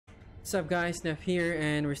What's up guys, Neff here,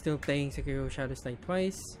 and we're still playing Sekiro Shadows Die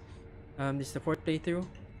Twice. This is the 4th playthrough.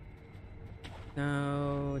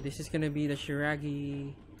 Now, this is gonna be the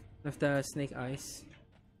Shiragi of the Snake Eyes.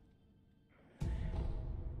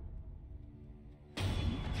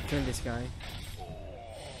 Kill this guy.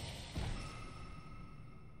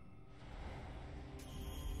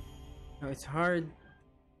 Now, it's hard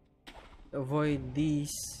to avoid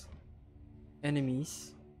these enemies.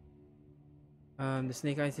 The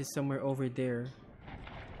Snake Eyes is somewhere over there.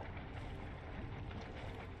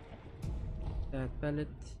 That pellet.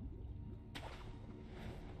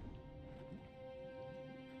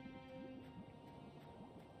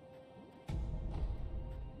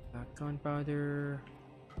 Gunpowder.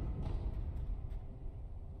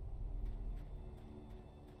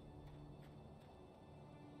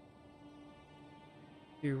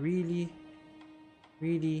 Be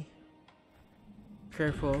really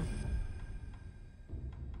careful.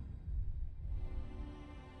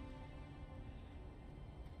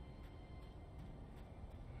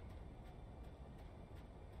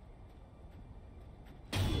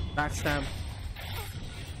 Backstab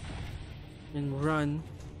and run.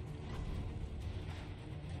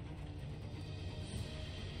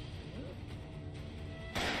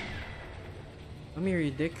 Come here,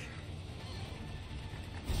 you dick.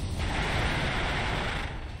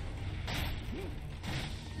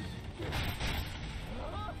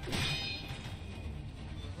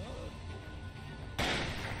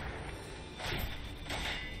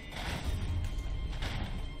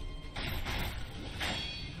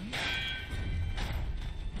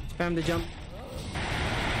 Spam the jump.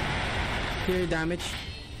 Clear damage.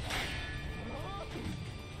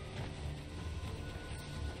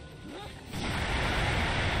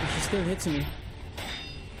 She still hits me.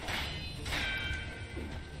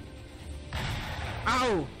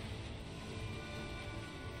 Ow!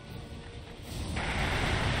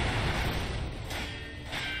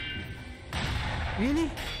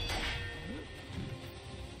 Really?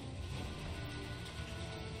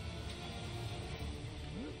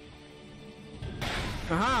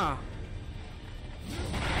 Aha!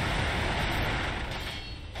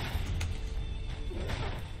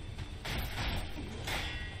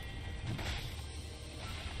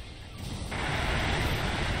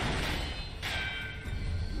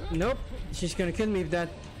 Nope, she's gonna kill me if that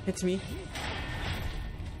hits me.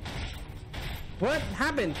 What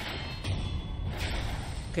happened?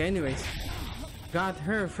 Okay, anyways. Got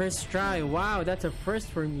her first try. Wow, that's a first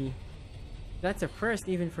for me. That's a first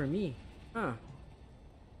even for me. Huh.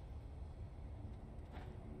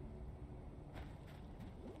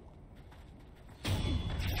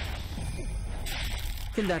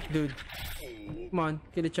 Kill that dude. Come on,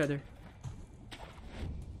 kill each other.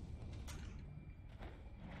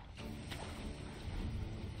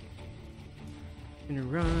 Gonna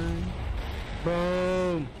run.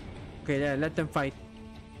 Boom. Okay, there, let them fight.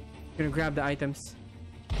 Gonna grab the items.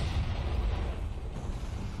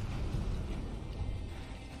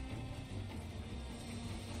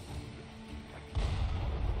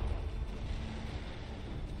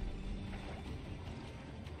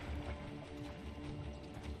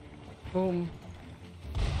 Boom.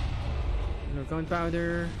 No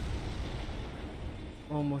gunpowder.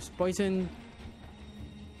 Almost poisoned.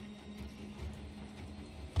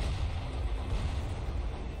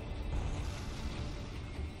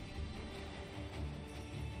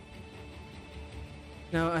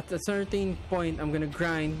 Now at a certain point I'm gonna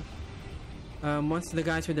grind. Once the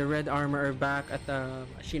guys with the red armor are back at the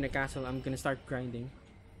Ashina castle, I'm gonna start grinding.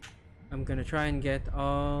 I'm gonna try and get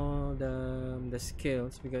all the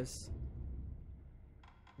skills because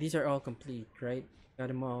these are all complete, right? Got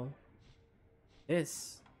them all.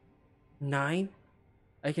 This 9.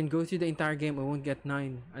 I can go through the entire game. I won't get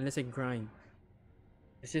 9 unless I grind.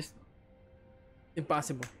 It's just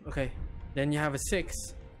impossible. Okay, then you have a 6.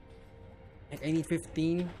 Like I need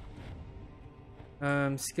 15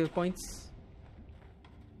 skill points.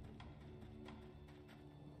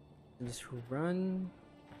 Just run.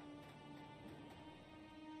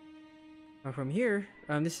 Now from here,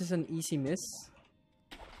 this is an easy miss.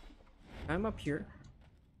 I'm up here.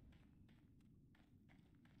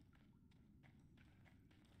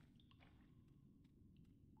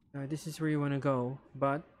 Now this is where you want to go,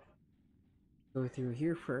 but go through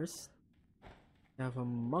here first. I have a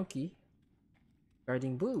monkey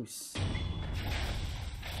guarding blues.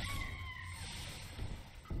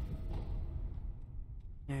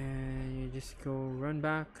 And you just go run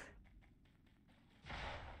back.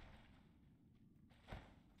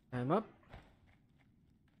 I'm up.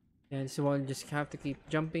 And so I'll just have to keep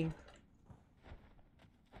jumping.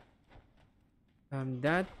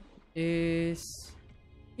 That is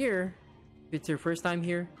here. If it's your first time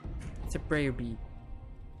here, it's a prayer bead.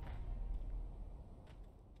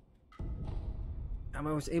 I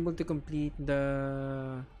was able to complete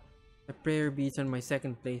the prayer beads on my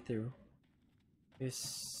second playthrough.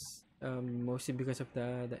 It's mostly because of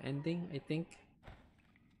the ending, I think.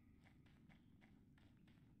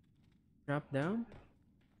 Drop down.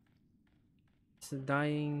 It's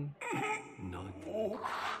dying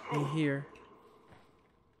in here.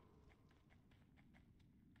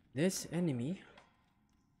 This enemy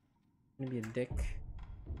gonna be a dick.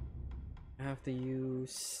 I have to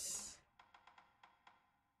use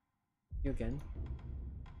you again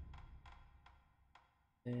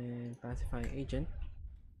and pacifying agent.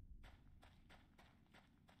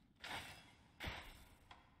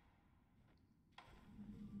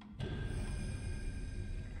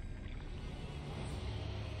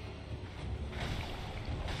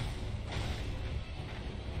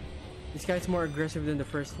 This guy's more aggressive than the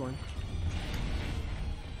first one.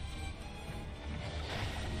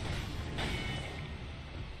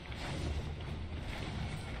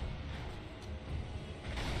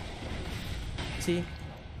 See?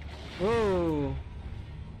 Whoa!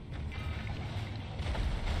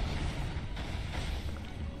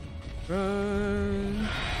 Run!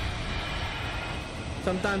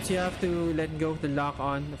 Sometimes you have to let go of the lock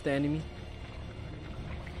on of the enemy.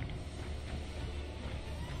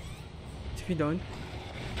 If you don't,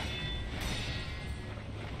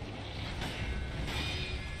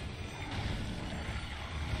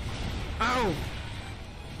 ow!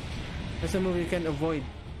 That's a move you can avoid.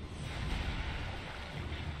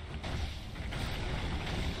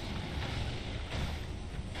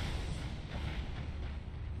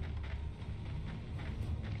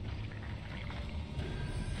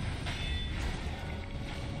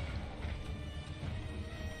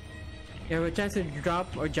 You have a chance to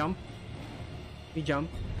drop or jump. You jump.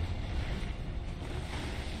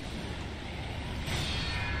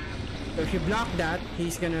 So if you block that,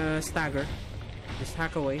 he's gonna stagger. Just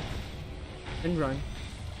hack away and run.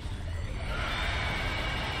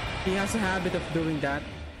 He has a habit of doing that.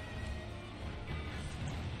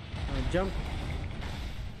 Jump.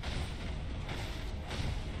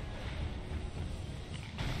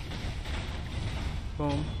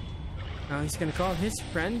 Boom. Now he's gonna call his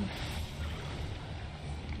friend.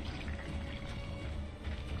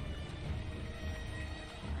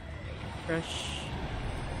 Fresh.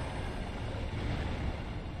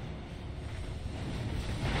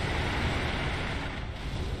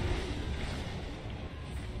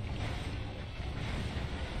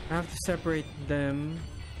 I have to separate them.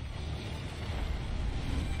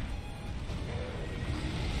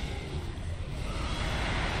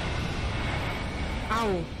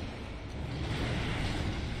 Ow!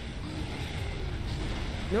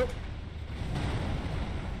 Nope.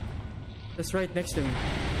 That's right next to me.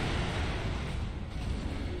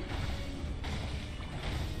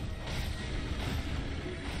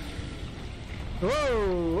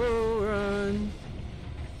 Whoa, whoa, run.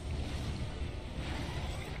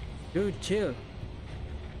 Dude, chill.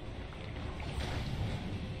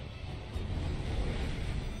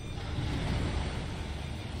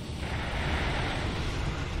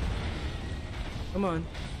 Come on.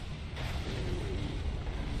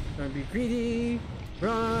 Don't be greedy.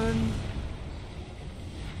 Run.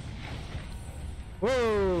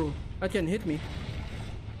 Whoa, that can hit me.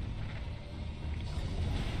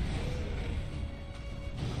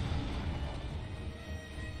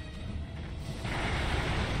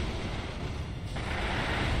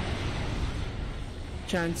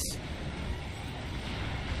 Chance.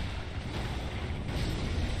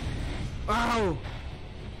 Ow!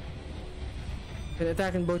 Can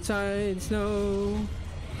attack on both sides. No.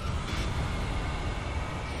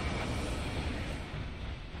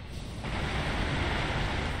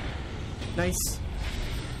 Nice.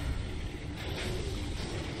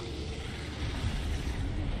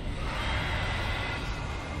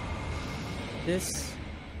 This.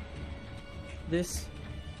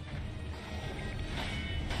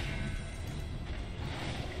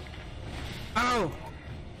 Ow!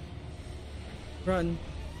 Run.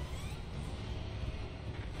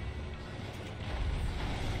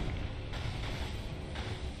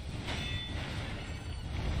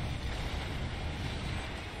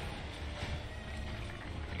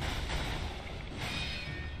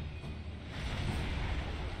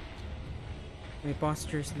 My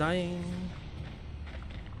posture's dying.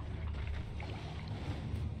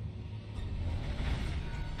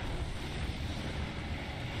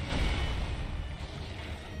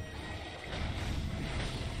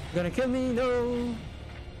 Gonna kill me? No.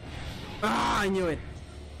 Ah, I knew it.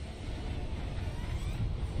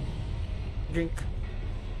 Drink.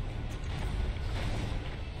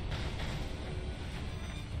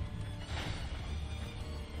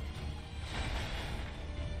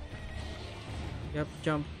 Yep,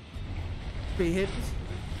 jump. 3 hits.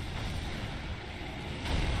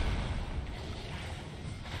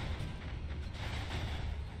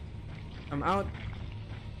 I'm out.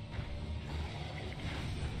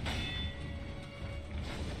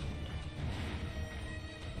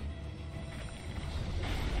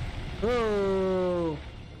 Whoa!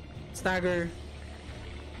 Stagger.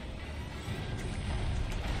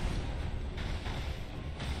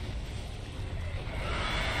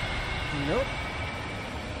 Nope.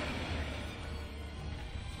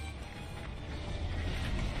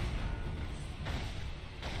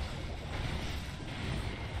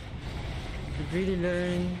 You really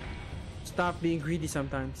learn. Stop being greedy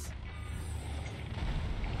sometimes.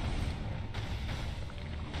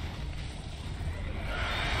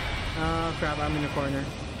 Oh crap, I'm in the corner.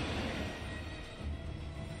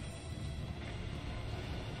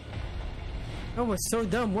 That was so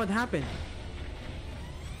dumb. What happened?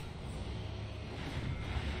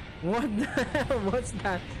 What the hell? What's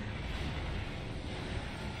that?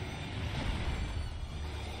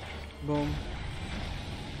 Boom.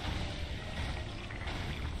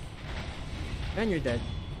 And you're dead.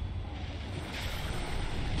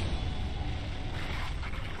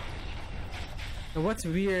 Now what's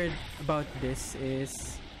weird about this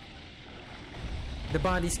is the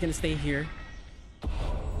body's gonna stay here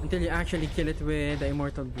until you actually kill it with the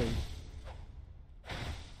Immortal Blade.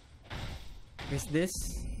 Because this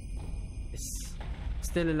is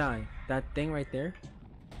still alive. That thing right there,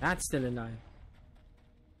 that's still alive.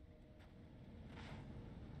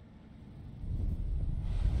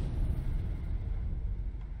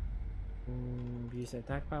 Use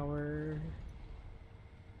attack power.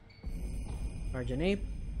 Guardian Ape.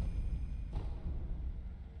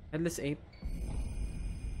 Headless Ape.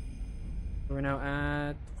 We're now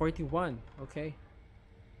at 41. Okay.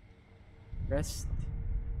 Rest.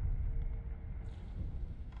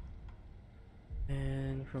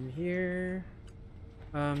 And from here,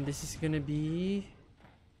 this is gonna be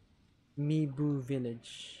Mibu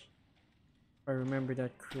Village, if I remember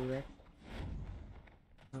that correct.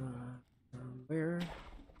 Where?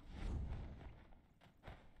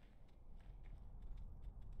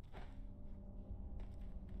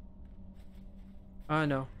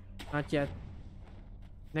 No, not yet.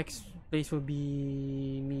 Next place will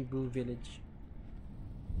be Mibu Village.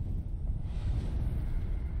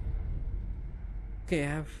 Okay, I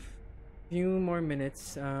have a few more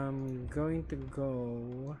minutes. I'm going to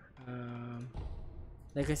go.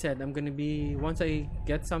 Like I said, I'm gonna be, once I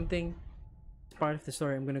get something, it's part of the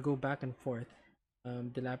story, I'm gonna go back and forth.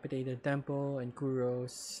 Dilapidated temple and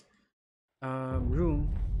Kuro's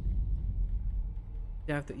room.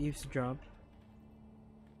 You have to eavesdrop.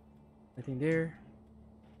 Nothing there.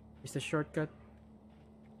 Just a shortcut.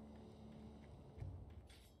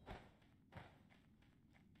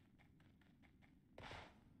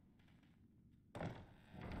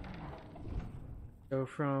 So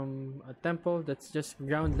from a temple that's just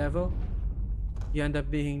ground level, you end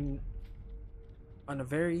up being on a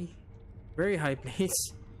very, very high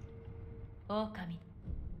place.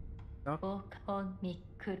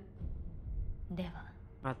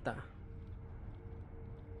 Mata.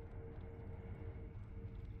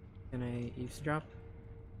 Can I eavesdrop?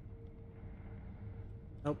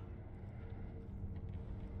 Nope.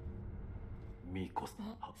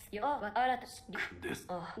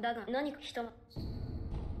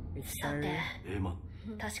 It's tired.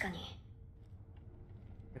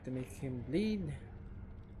 Have to make him bleed.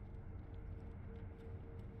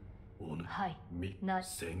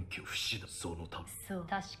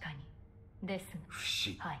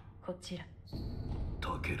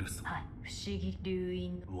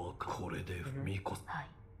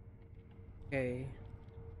 Okay.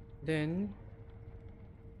 Then.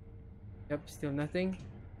 Yep, still nothing.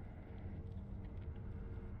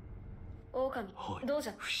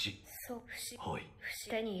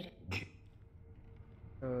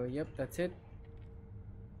 Yep, that's it.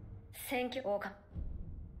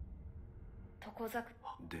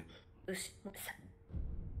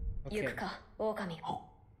 Okay.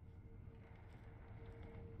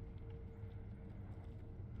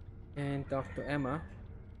 And talk to Emma.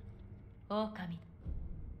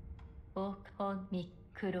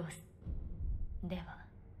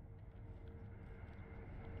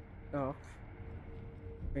 Talk.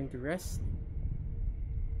 Going to rest.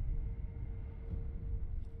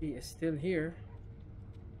 He is still here.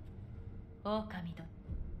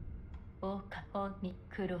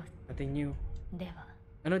 Nothing new.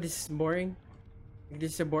 I know this is boring.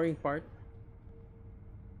 This is a boring part,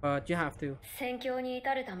 but you have to. 戦況に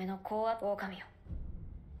至るための講話狼よ。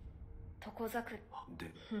床桜。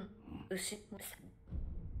で、牛。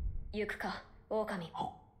行くか、狼。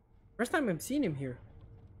First time I've seen him here.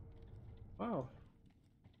 Wow.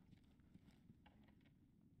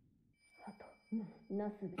 あと、ナ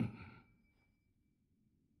スビ。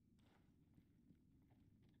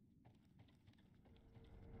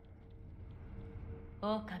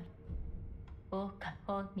狼。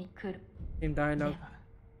狼来る。Same dialogue.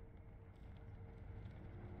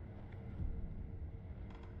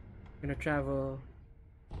 Gonna travel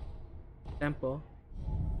temple.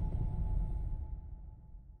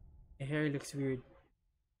 My hair looks weird.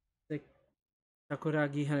 Like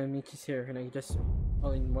Sakuragi Hanamichi's hair, and I just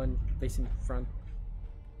all in one place in front.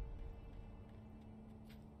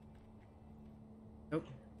 Nope.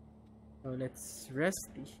 So let's rest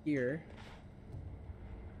here.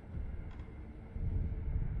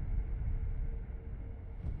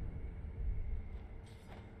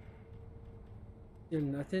 Still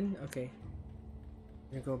nothing? Okay.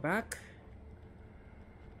 Gonna go back.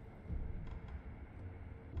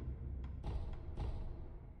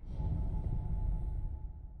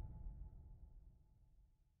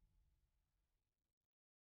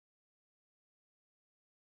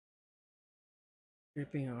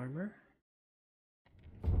 Dripping armor.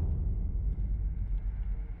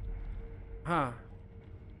 Ah.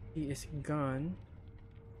 He is gone.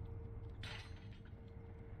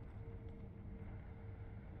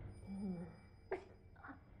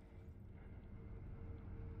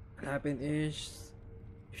 What happened is,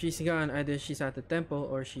 if she's gone, either she's at the temple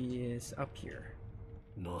or she is up here.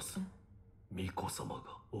 ナス、巫女様が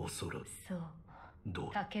おそらく。そう。ど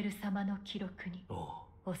う？タケル様の記録に。ああ。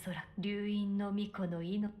おそらく流院の巫女の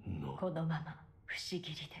命。の。このまま不思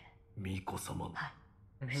議で。巫女様の。は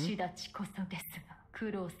い。不死立ちこそですが、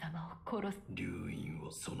九郎様を殺す。流院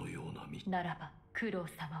はそのような道。ならば、九郎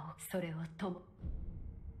様をそれをとも。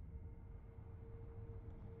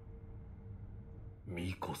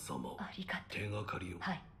巫女様。ありがとう。手がかりを。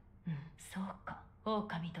はい。そうか。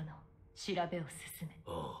狼殿、調べを進め。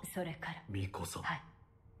ああ。それから。巫女様。はい。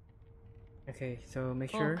Okay, so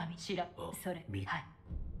make sure. 狼調べ。それ。はい。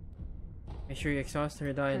Make sure you exhaust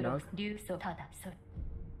her dialogue. 流祖ただそれ。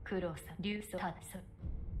九郎さん、流祖ただそれ。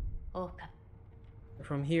狼。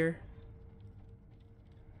From here,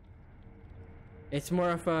 it's more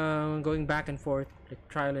of going back and forth, like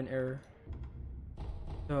trial and error.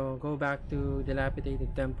 So go back to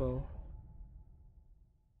dilapidated temple.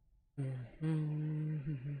 And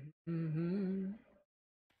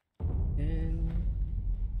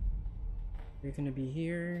you're gonna be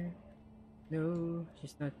here. No,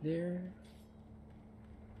 she's not there.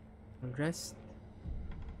 Rest.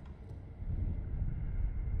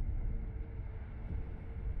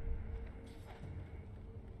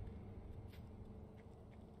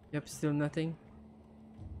 Yep, still nothing.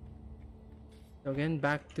 So again,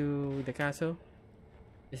 back to the castle.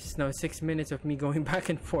 This is now 6 minutes of me going back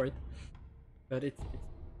and forth. But it's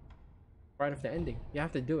part of the ending. You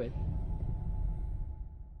have to do it.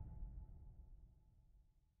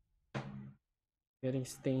 Getting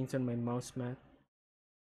stains on my mouse mat.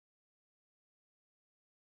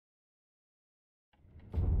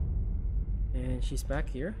 And she's back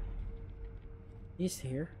here. He's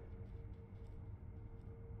here.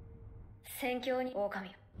 戦況に狼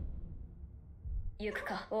よ。行く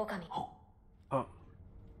か、狼。Oh.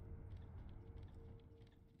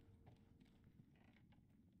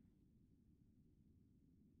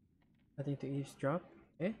 Nothing to eavesdrop.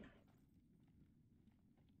 Eh?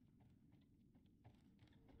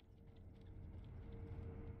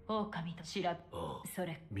 狼と調べ。ああ。そ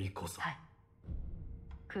れ。巫女様。はい。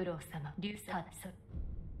九郎様、流さだそれ。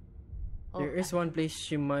There is one place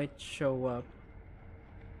she might show up.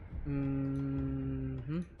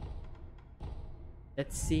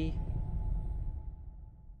 Let's see.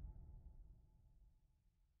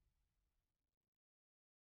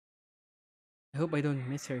 I hope I don't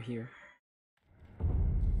miss her here.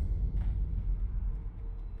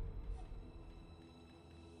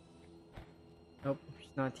 Nope,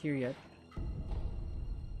 she's not here yet.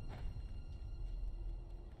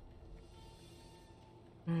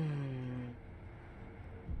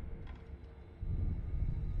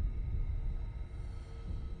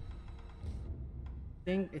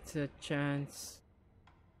 I think it's a chance.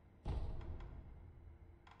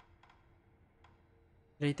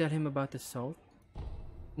 Did I tell him about the salt?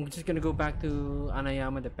 I'm just gonna go back to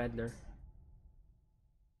Anayama the peddler.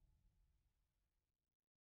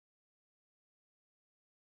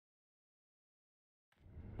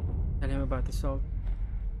 Tell him about the salt.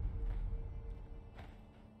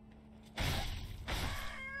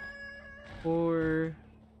 or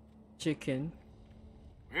chicken.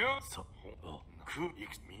 そう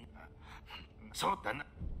そうだな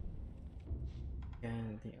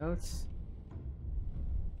Anything else?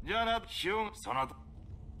 じゃあなしようその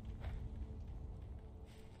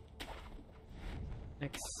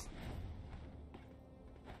Next.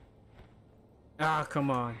 Ah, come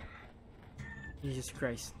on. Jesus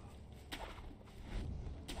Christ.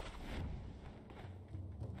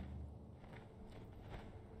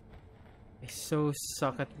 I so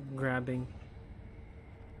suck at grabbing.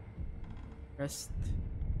 Rest.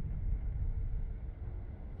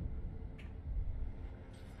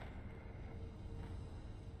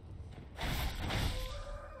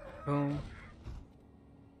 Boom.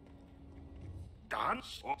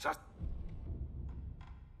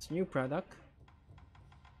 It's a new product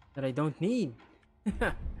that I don't need.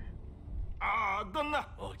 The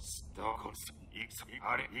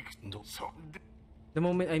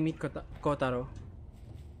moment I meet Kotaro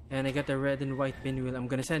and I get the red and white pinwheel, I'm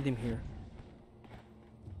gonna send him here.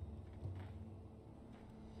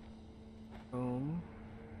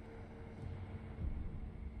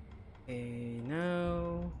 Okay,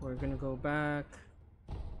 now we're gonna go back.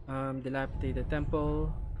 Dilapidate the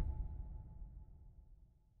temple.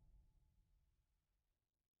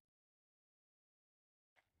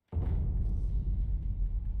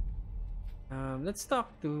 Let's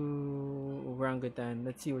talk to Orangutan.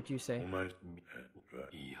 Let's see what you say.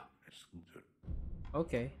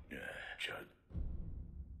 Okay.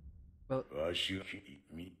 Well,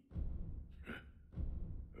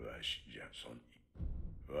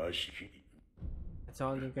 that's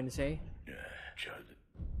all you're gonna say?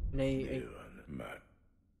 They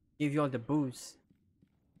give you all the booze.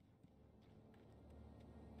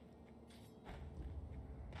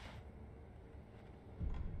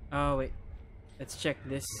 Oh wait, let's check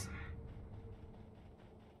this.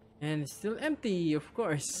 And it's still empty, of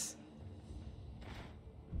course.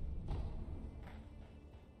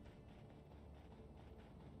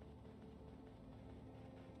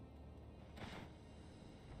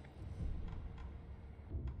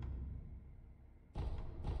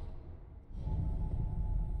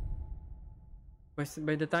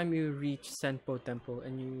 By the time you reach Senpo Temple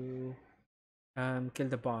and you kill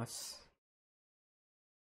the boss,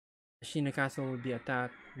 Ashina Castle will be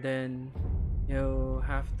attacked. Then you'll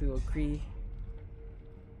have to agree.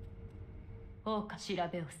 王か調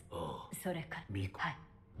べをすそれからミコはい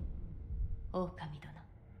狼殿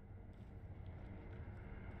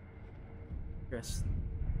Rest.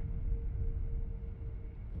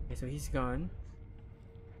 Okay, so he's gone.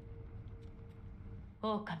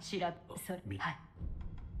 王か調べそれはい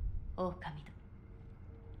狼殿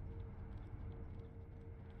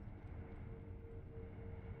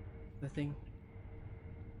Nothing.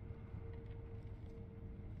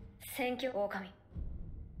 選挙狼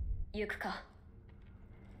行くか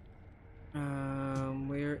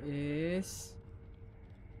Where is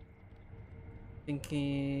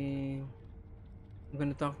thinking I'm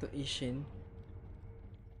gonna talk to Ishin.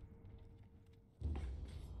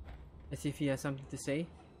 Let's see if he has something to say.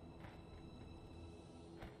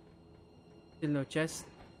 Still no chest.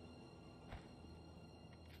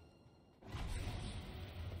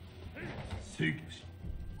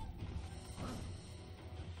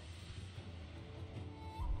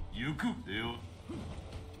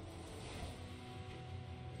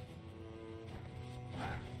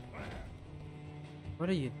 What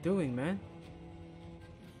are you doing, man?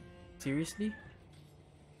 Seriously?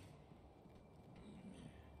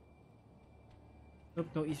 Nope,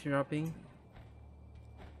 no eavesdropping.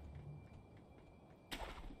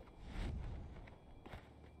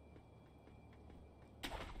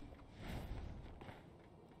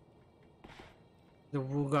 The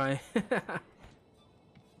Wu guy.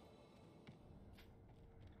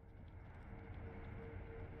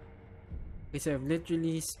 Okay, so I've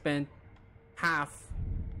literally spent half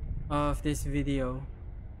of this video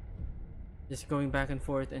just going back and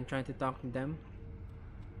forth and trying to talk to them.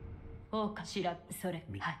 王か調べそれ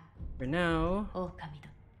はい For now, 狼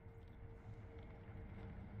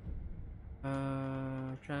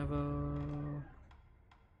殿 travel.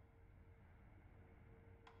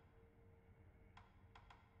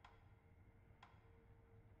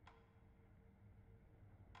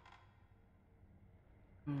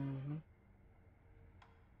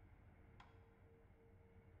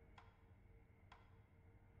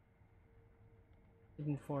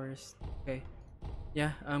 Hidden forest. Okay.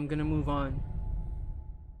 Yeah, I'm gonna move on.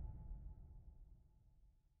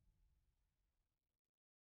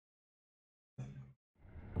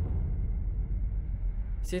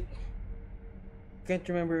 Is it? Can't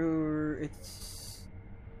remember. It's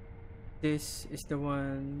This is the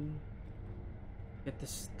one. Get the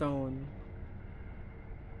stone.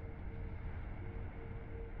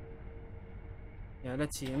 Yeah,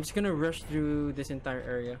 let's see. I'm just gonna rush through this entire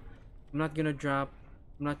area. I'm not gonna drop.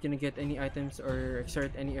 I'm not gonna get any items or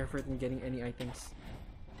exert any effort in getting any items.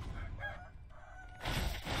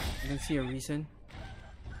 I don't see a reason.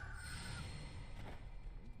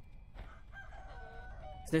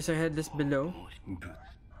 There's a headless below.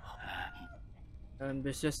 And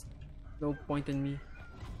there's just no point in me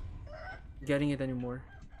getting it anymore.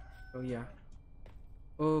 Oh yeah.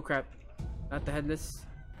 Oh crap. Not the headless.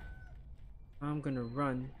 I'm gonna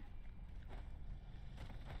run.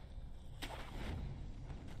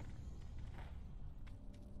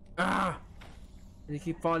 Ah! They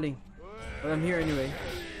keep falling. But I'm here anyway.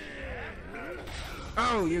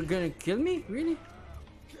 Oh, you're gonna kill me? Really?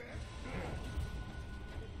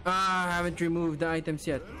 Ah, I haven't removed the items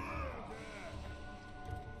yet.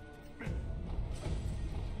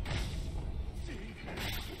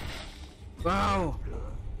 Wow!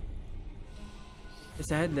 There's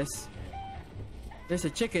a headless. There's a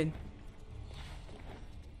chicken.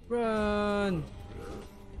 Run!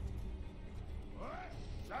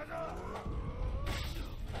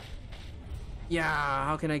 Yeah,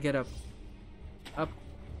 how can I get up? Up.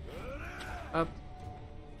 Up.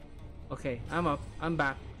 Okay, I'm up. I'm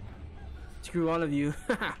back. Screw all of you.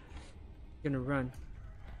 Gonna run.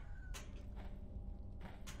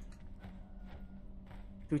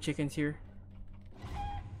 2 chickens here.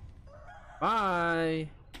 Bye!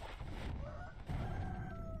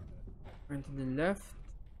 Turn to the left.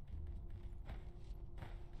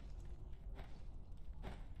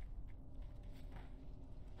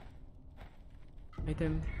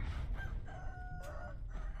 Item.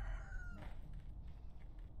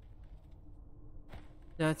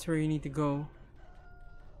 That's where you need to go.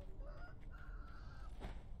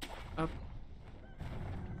 Up.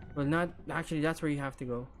 Well, not actually, that's where you have to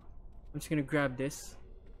go. I'm just gonna grab this.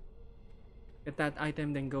 Get that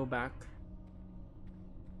item, then go back.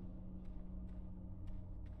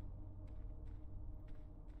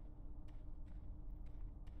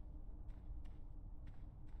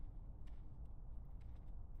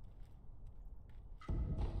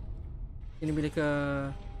 Gonna be like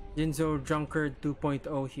a Jinzo Drunkard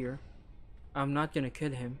 2.0 here. I'm not gonna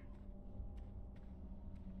kill him.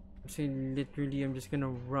 I'm saying literally I'm just gonna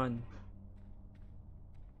run.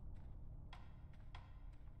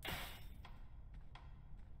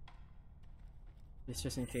 It's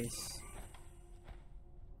just in case.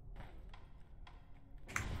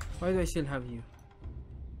 Why do I still have you?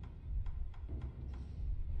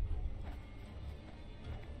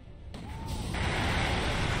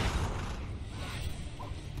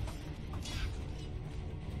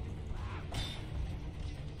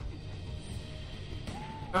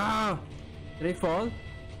 Ah! Did I fall?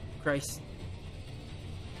 Christ.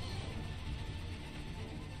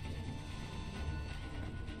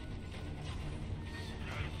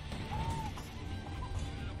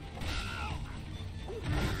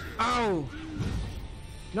 Ow!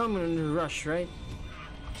 Now I'm gonna rush, right?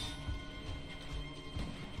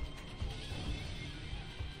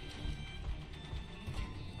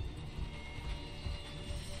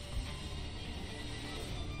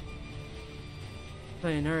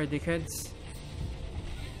 Sayonara, dickheads.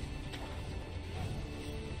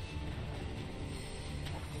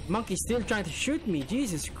 Monkey's still trying to shoot me.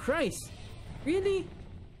 Jesus Christ. Really?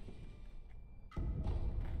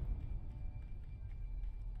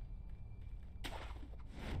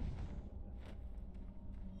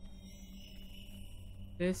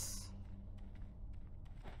 This.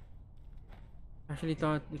 Actually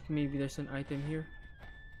thought that maybe there's an item here.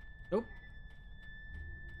 Nope.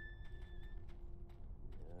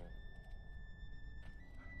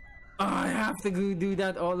 Oh, I have to go do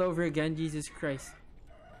that all over again. Jesus Christ.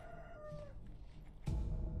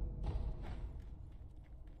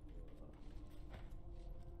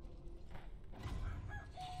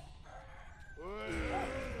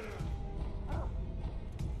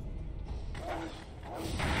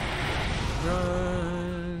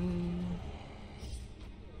 Run.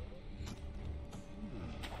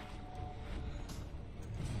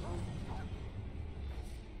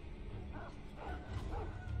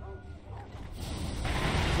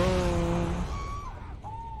 Boom.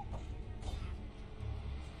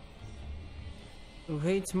 Who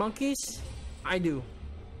hates monkeys? I do.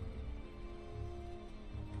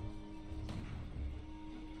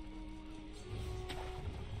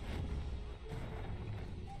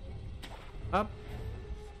 Up.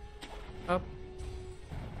 Up.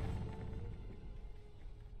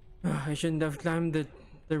 I shouldn't have climbed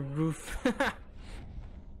the roof.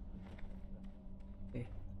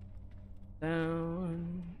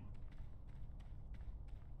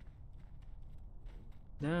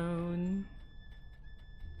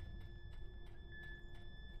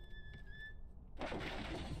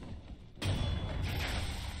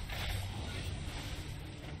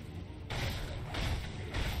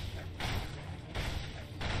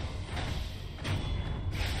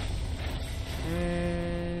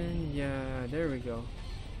 there we go.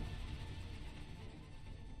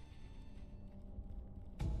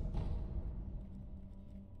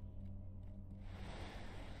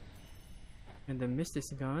 And the mist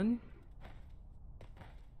is gone.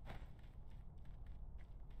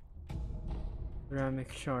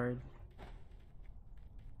 Ceramic shard.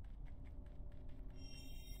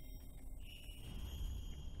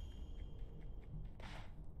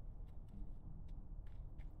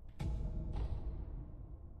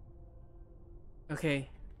 Okay,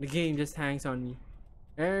 the game just hangs on me.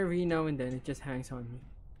 Every now and then it just hangs on me.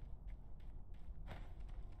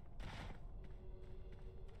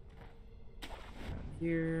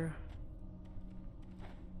 Here.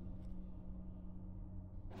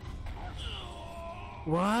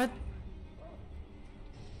 What?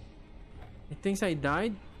 It thinks I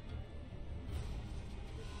died?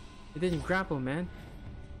 It didn't grapple, man.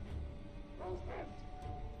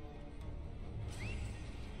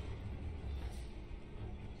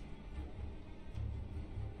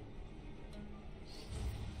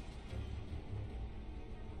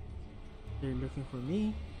 They're looking for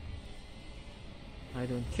me. I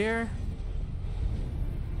don't care.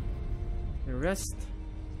 The rest.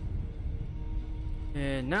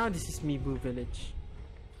 And now this is Mibu Village.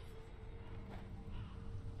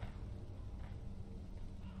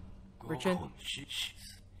 Merchant.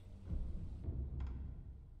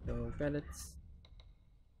 So pellets.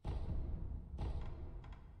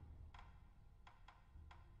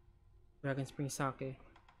 Dragon Spring Sake. Okay,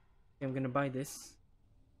 I'm gonna buy this.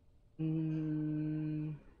 I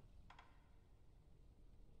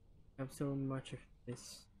have so much of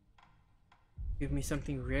this. Give me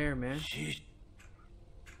something rare, man.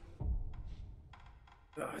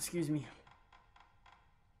 Oh, excuse me.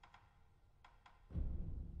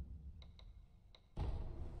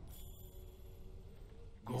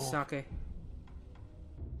 Sake.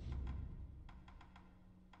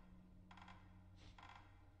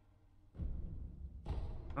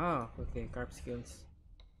 Ah, okay, carb skills.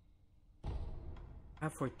 I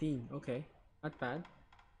have 14, okay. Not bad.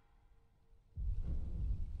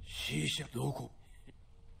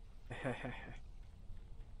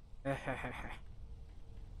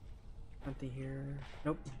 Nothing here.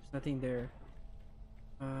 Nope, there's nothing there.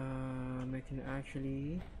 I can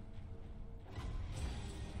actually.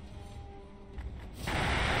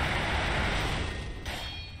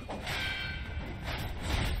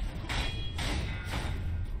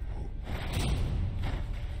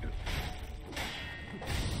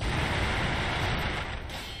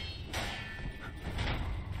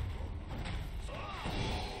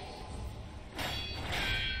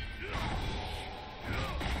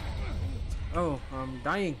 Oh, I'm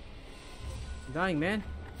dying. I'm dying, man.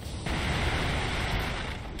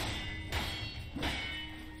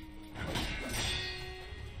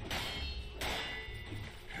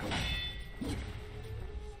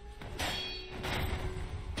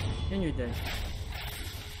 And you're dead.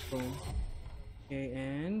 Boom. Okay,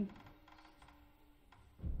 and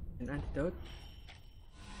an antidote.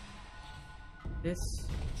 This.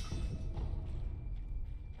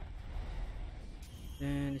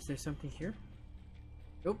 And is there something here?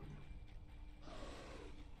 Nope.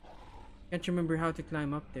 Can't remember how to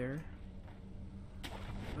climb up there.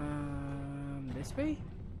 This way?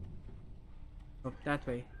 Oh, that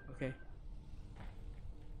way. Okay.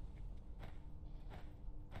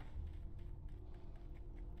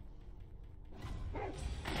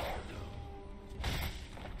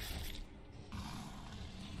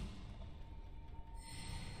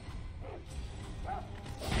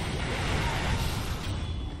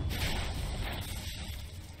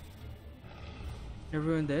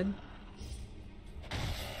 Everyone dead?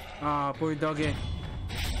 Ah, poor doggy.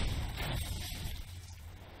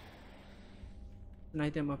 An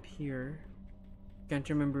item up here. Can't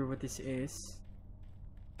remember what this is.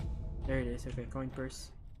 There it is. Okay, coin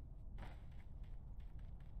purse.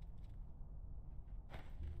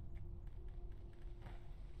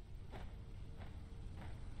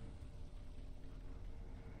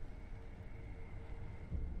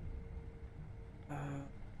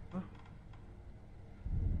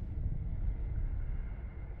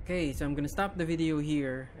 Okay, so I'm gonna stop the video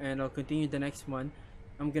here and I'll continue the next one.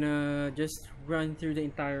 I'm gonna just run through the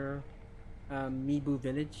entire Mibu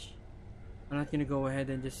village. I'm not gonna go ahead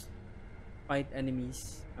and just fight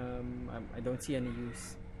enemies. I don't see any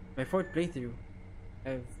use. My fourth playthrough,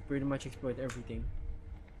 I've pretty much explored everything.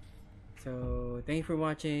 So thank you for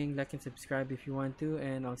watching. Like and subscribe if you want to,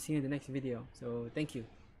 and I'll see you in the next video. So thank you.